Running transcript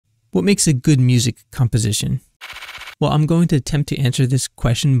What makes a good music composition? Well, I'm going to attempt to answer this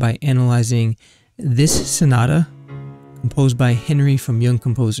question by analyzing this sonata composed by Henry from Young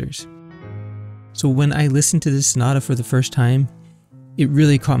Composers. So when I listened to this sonata for the first time, it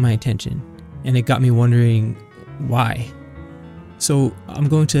really caught my attention, and it got me wondering why. So I'm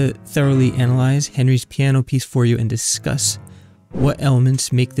going to thoroughly analyze Henry's piano piece for you and discuss what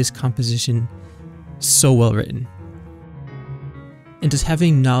elements make this composition so well written. And does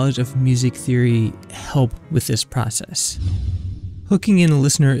having knowledge of music theory help with this process? Hooking in a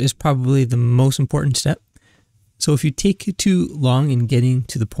listener is probably the most important step. So if you take too long in getting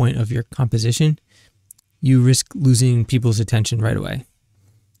to the point of your composition, you risk losing people's attention right away.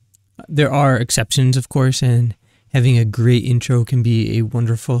 There are exceptions, of course, and having a great intro can be a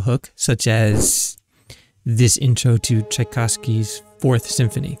wonderful hook, such as this intro to Tchaikovsky's Fourth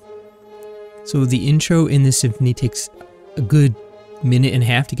Symphony. So the intro in this symphony takes a good minute and a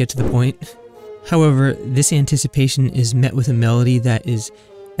half to get to the point. However, this anticipation is met with a melody that is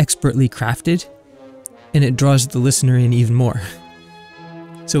expertly crafted, and it draws the listener in even more.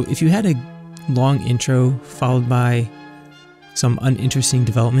 So if you had a long intro followed by some uninteresting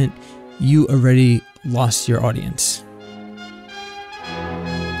development, you already lost your audience.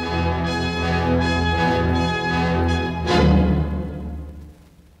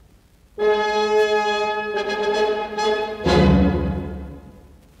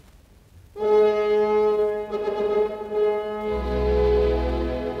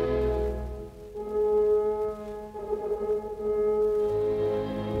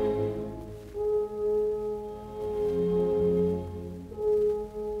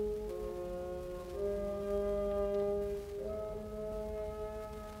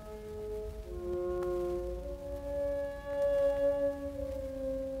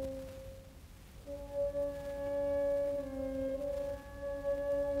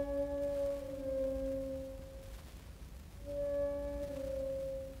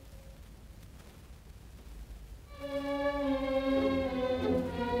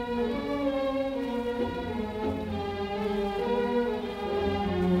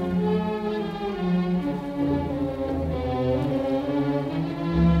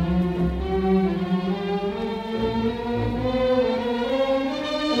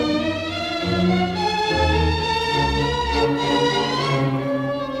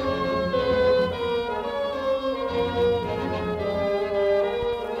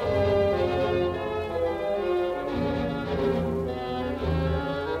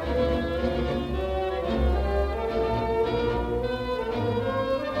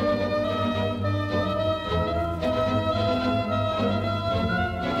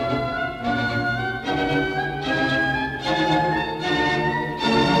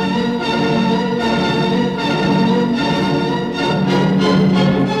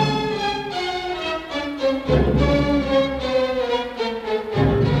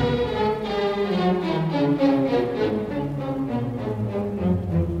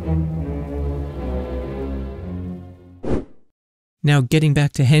 Now, getting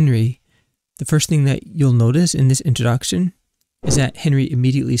back to Henry, the first thing that you'll notice in this introduction is that Henry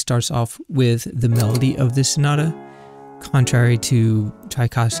immediately starts off with the melody of this sonata, contrary to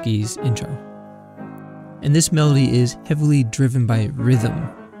Tchaikovsky's intro. And this melody is heavily driven by rhythm.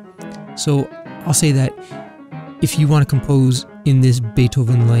 So I'll say that if you want to compose in this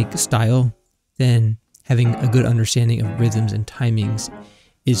Beethoven-like style, then having a good understanding of rhythms and timings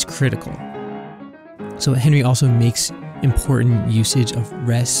is critical. So Henry also makes important usage of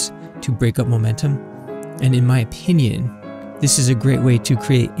rests to break up momentum, and in my opinion, this is a great way to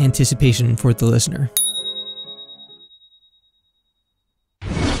create anticipation for the listener.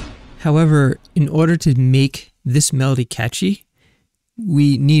 However, in order to make this melody catchy,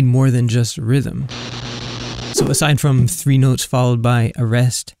 we need more than just rhythm. So aside from 3 notes followed by a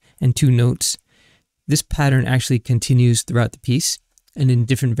rest and 2 notes, this pattern actually continues throughout the piece and in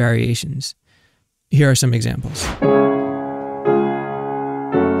different variations. Here are some examples.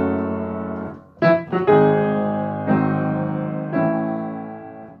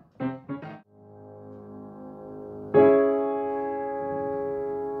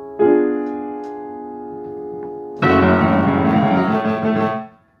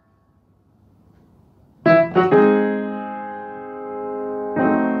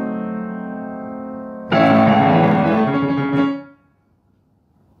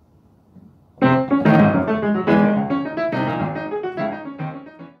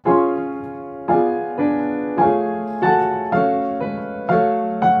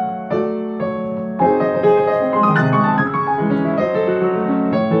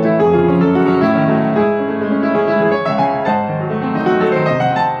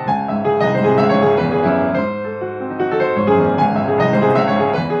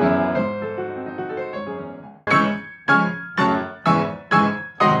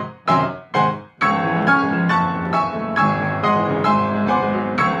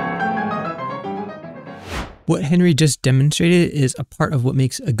 What Henry just demonstrated is a part of what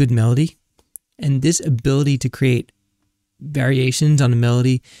makes a good melody, and this ability to create variations on a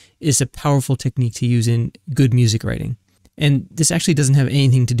melody is a powerful technique to use in good music writing. And this actually doesn't have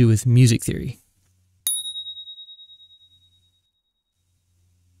anything to do with music theory.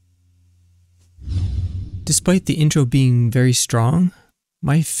 Despite the intro being very strong,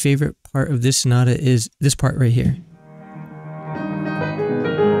 my favorite part of this sonata is this part right here.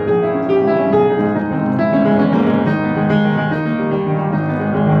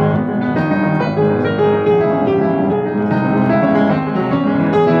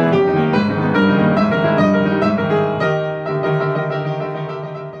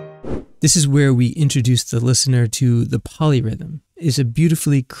 This is where we introduce the listener to the polyrhythm. It's a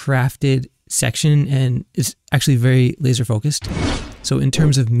beautifully crafted section and it's actually very laser focused. So in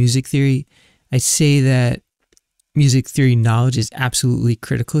terms of music theory, I say that music theory knowledge is absolutely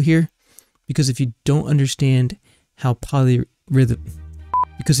critical here, because if you don't understand how polyrhythms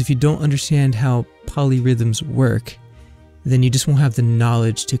work, then you just won't have the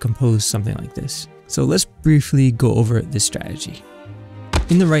knowledge to compose something like this. So let's briefly go over this strategy.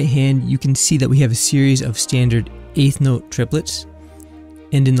 In the right hand, you can see that we have a series of standard eighth note triplets,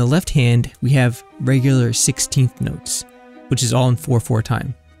 and in the left hand, we have regular 16th notes, which is all in 4/4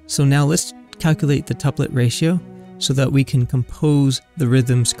 time. So now let's calculate the tuplet ratio so that we can compose the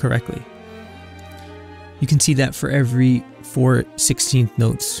rhythms correctly. You can see that for every 4 16th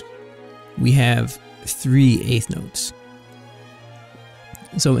notes, we have 3 eighth notes.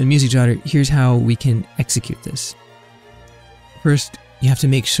 So in Music Jotter, here's how we can execute this. First, you have to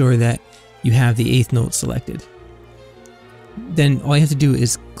make sure that you have the eighth note selected. Then all you have to do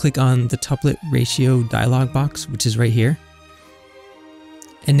is click on the tuplet ratio dialog box, which is right here.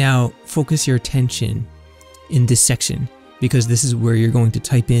 And now focus your attention in this section, because this is where you're going to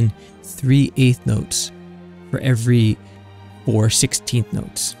type in 3 eighth notes for every 4 16th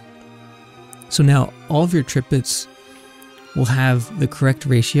notes. So now all of your triplets will have the correct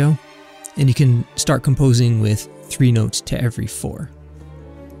ratio, and you can start composing with 3 notes to every 4.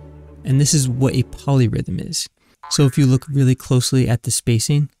 And this is what a polyrhythm is. So if you look really closely at the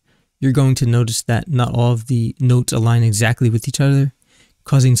spacing, you're going to notice that not all of the notes align exactly with each other,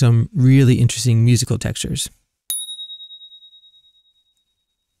 causing some really interesting musical textures.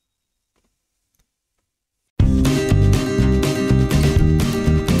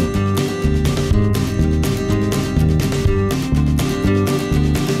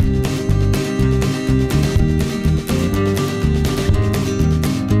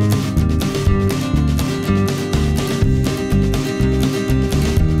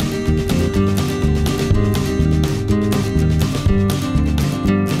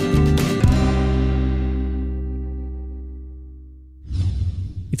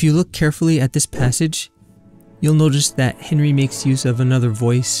 If you look carefully at this passage, you'll notice that Henry makes use of another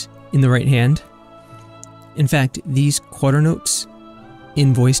voice in the right hand. In fact, these quarter notes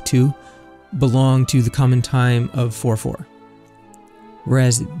in voice 2 belong to the common time of 4/4,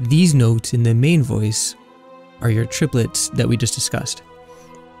 whereas these notes in the main voice are your triplets that we just discussed.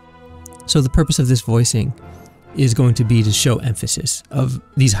 So the purpose of this voicing is going to be to show emphasis of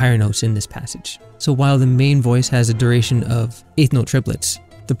these higher notes in this passage. So while the main voice has a duration of eighth note triplets,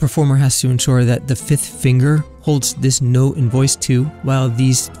 the performer has to ensure that the 5th finger holds this note in voice 2 while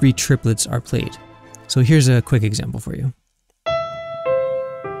these 3 triplets are played. So here's a quick example for you.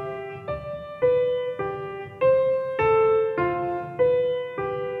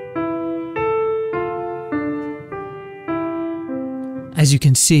 As you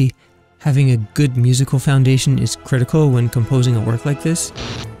can see, having a good musical foundation is critical when composing a work like this,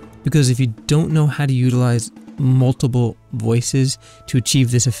 because if you don't know how to utilize multiple voices to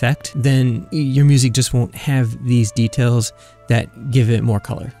achieve this effect, then your music just won't have these details that give it more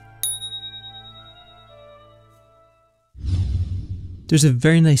color. There's a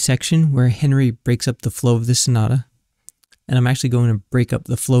very nice section where Henry breaks up the flow of this sonata, and I'm actually going to break up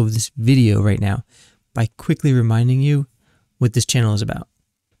the flow of this video right now by quickly reminding you what this channel is about.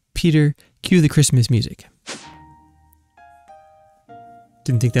 Peter, cue the Christmas music.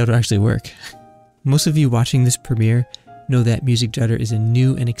 Didn't think that would actually work. Most of you watching this premiere know that Music Jotter is a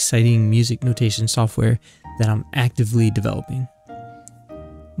new and exciting music notation software that I'm actively developing.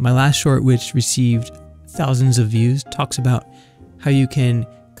 My last short, which received thousands of views, talks about how you can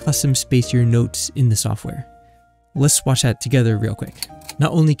custom space your notes in the software. Let's watch that together real quick.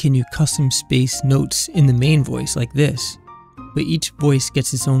 Not only can you custom space notes in the main voice like this, but each voice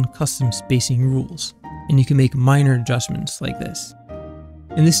gets its own custom spacing rules, and you can make minor adjustments like this.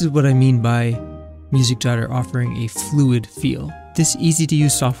 And this is what I mean by Music Jotter offering a fluid feel. This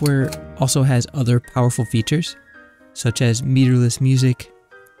easy-to-use software also has other powerful features, such as meterless music,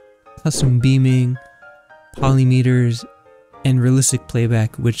 custom beaming, polymeters, and realistic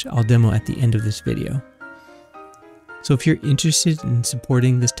playback, which I'll demo at the end of this video. So if you're interested in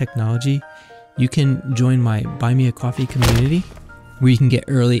supporting this technology, you can join my Buy Me a Coffee community, where you can get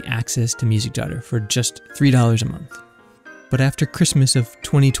early access to Music Jotter for just $3 a month. But after Christmas of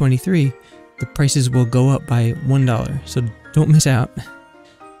 2023, the prices will go up by $1, so don't miss out.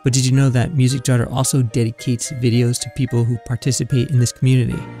 But did you know that Music Jotter also dedicates videos to people who participate in this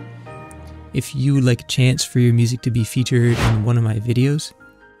community? If you would like a chance for your music to be featured in one of my videos,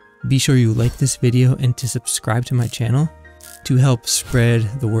 be sure you like this video and to subscribe to my channel to help spread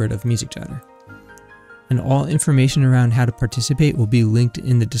the word of Music Jotter. And all information around how to participate will be linked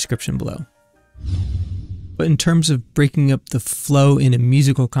in the description below. But in terms of breaking up the flow in a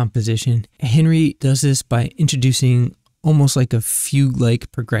musical composition, Henry does this by introducing almost like a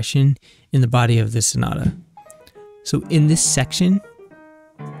fugue-like progression in the body of this sonata. So in this section,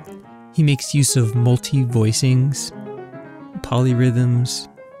 he makes use of multi-voicings, polyrhythms,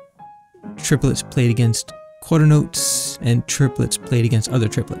 triplets played against quarter notes, and triplets played against other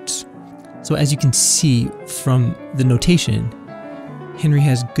triplets. So as you can see from the notation, Henry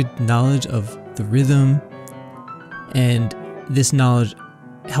has good knowledge of the rhythm, and this knowledge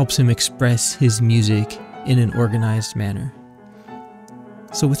helps him express his music in an organized manner.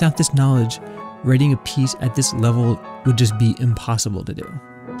 So without this knowledge, writing a piece at this level would just be impossible to do.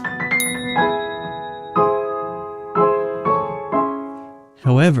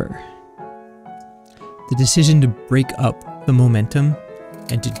 However, the decision to break up the momentum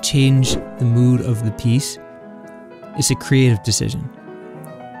and to change the mood of the piece is a creative decision.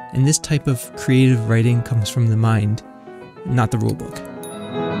 And this type of creative writing comes from the mind, not the rulebook.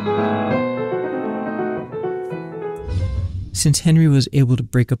 Since Henry was able to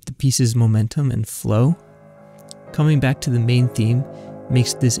break up the piece's momentum and flow, coming back to the main theme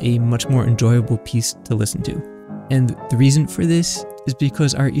makes this a much more enjoyable piece to listen to. And the reason for this is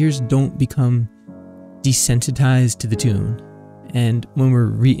because our ears don't become desensitized to the tune, and when we're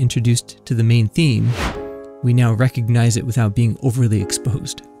reintroduced to the main theme, we now recognize it without being overly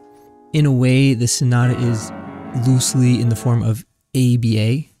exposed. In a way, the sonata is loosely in the form of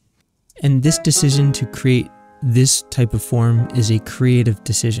ABA, and this decision to create this type of form is a creative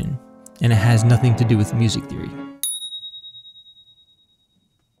decision, and it has nothing to do with music theory.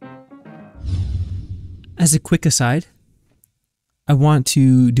 As a quick aside, I want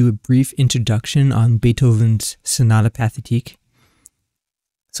to do a brief introduction on Beethoven's Sonata Pathétique.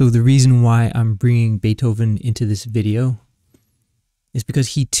 So the reason why I'm bringing Beethoven into this video is because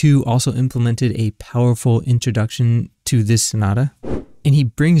he too also implemented a powerful introduction to this sonata, and he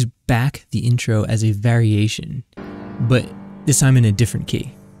brings back the intro as a variation, but this time in a different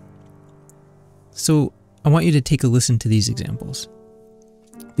key. So I want you to take a listen to these examples,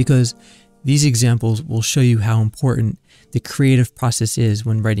 because these examples will show you how important the creative process is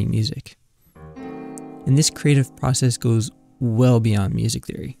when writing music. And this creative process goes well beyond music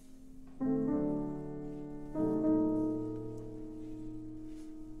theory.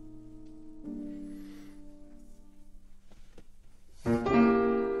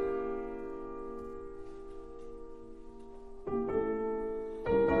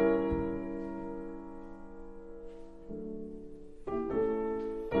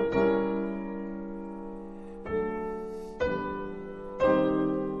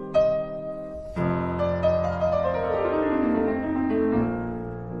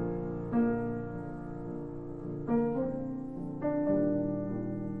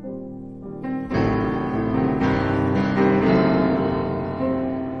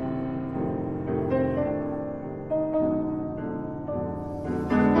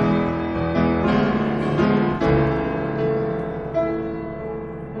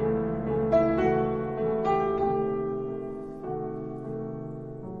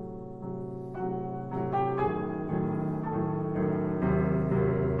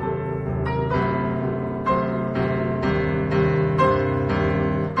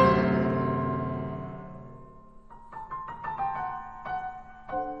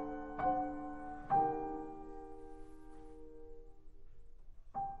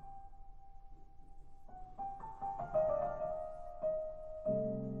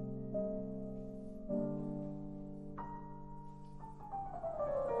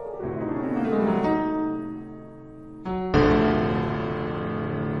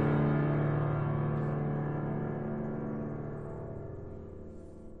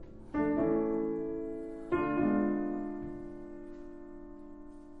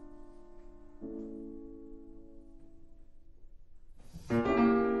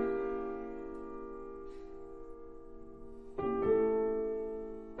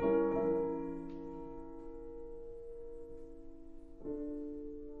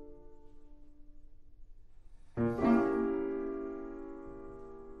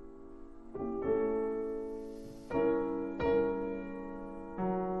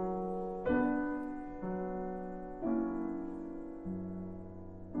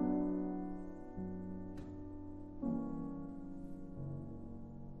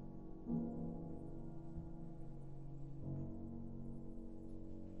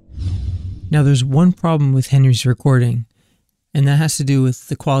 Now there's one problem with Henry's recording, and that has to do with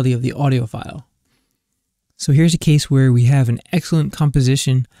the quality of the audio file. So here's a case where we have an excellent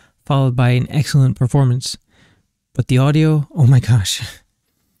composition followed by an excellent performance, but the audio, oh my gosh.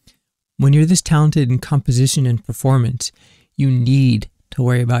 When you're this talented in composition and performance, you need to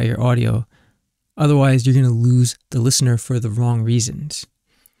worry about your audio. Otherwise, you're going to lose the listener for the wrong reasons.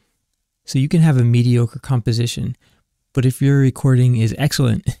 So you can have a mediocre composition, but if your recording is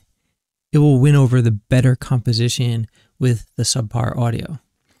excellent, it will win over the better composition with the subpar audio.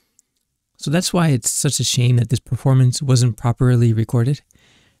 So that's why it's such a shame that this performance wasn't properly recorded.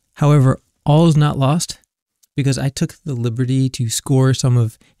 However, all is not lost, because I took the liberty to score some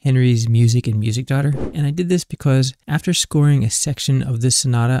of Henry's music in Jotter, and I did this because after scoring a section of this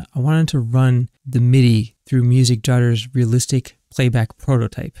sonata, I wanted to run the MIDI through Jotter's realistic playback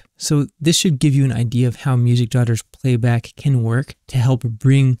prototype. So this should give you an idea of how Jotter's playback can work to help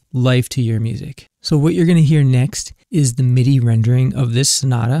bring life to your music. So what you're going to hear next is the MIDI rendering of this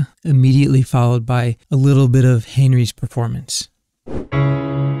sonata, immediately followed by a little bit of Henry's performance.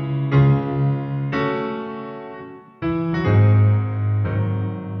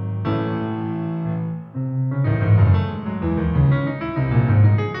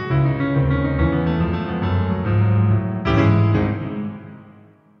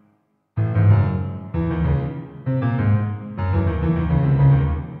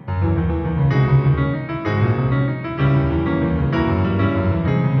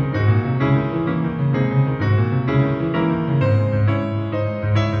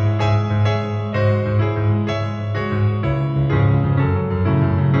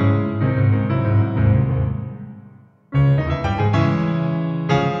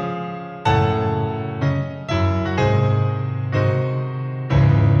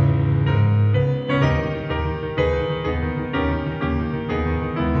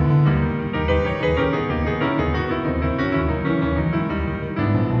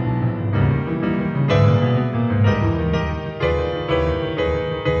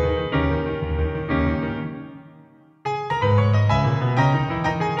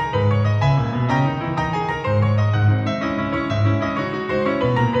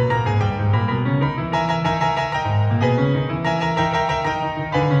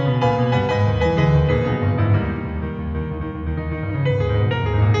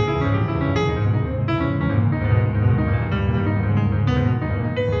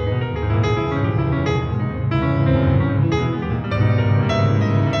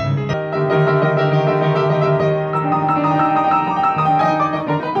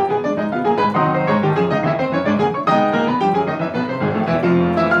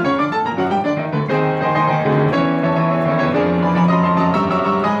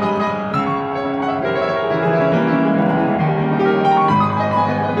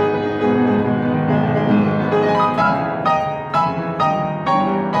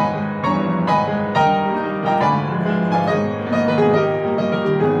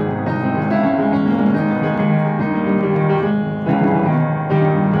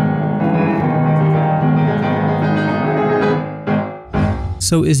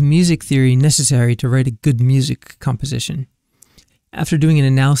 So is music theory necessary to write a good music composition? After doing an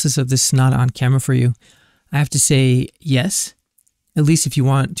analysis of this sonata on camera for you, I have to say yes, at least if you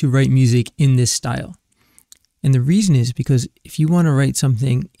want to write music in this style. And the reason is because if you want to write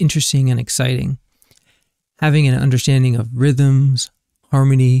something interesting and exciting, having an understanding of rhythms,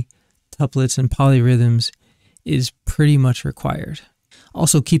 harmony, couplets, and polyrhythms is pretty much required.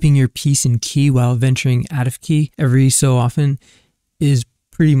 Also, keeping your piece in key while venturing out of key every so often is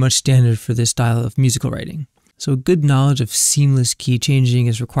pretty much standard for this style of musical writing. So good knowledge of seamless key changing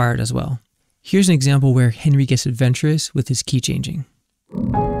is required as well. Here's an example where Henry gets adventurous with his key changing.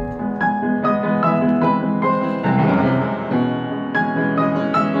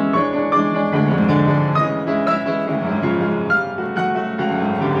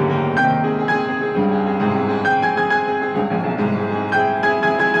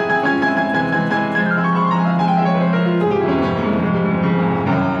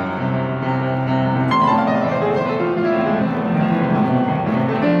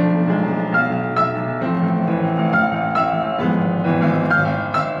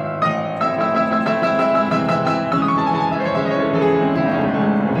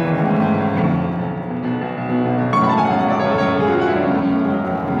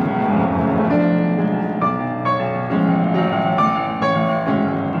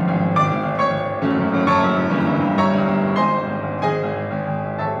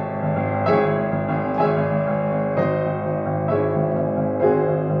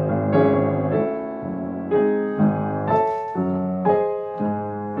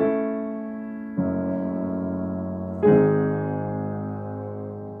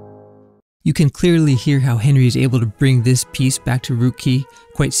 You can clearly hear how Henry is able to bring this piece back to root key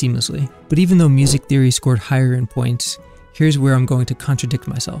quite seamlessly. But even though music theory scored higher in points, here's where I'm going to contradict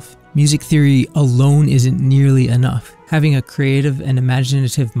myself. Music theory alone isn't nearly enough. Having a creative and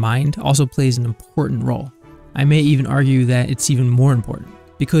imaginative mind also plays an important role. I may even argue that it's even more important.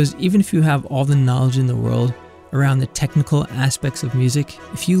 Because even if you have all the knowledge in the world around the technical aspects of music,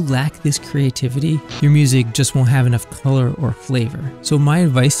 if you lack this creativity, your music just won't have enough color or flavor. So my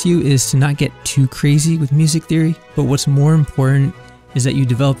advice to you is to not get too crazy with music theory, but what's more important is that you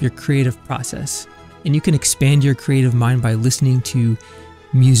develop your creative process. And you can expand your creative mind by listening to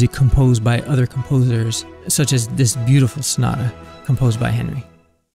music composed by other composers, such as this beautiful sonata composed by Henry.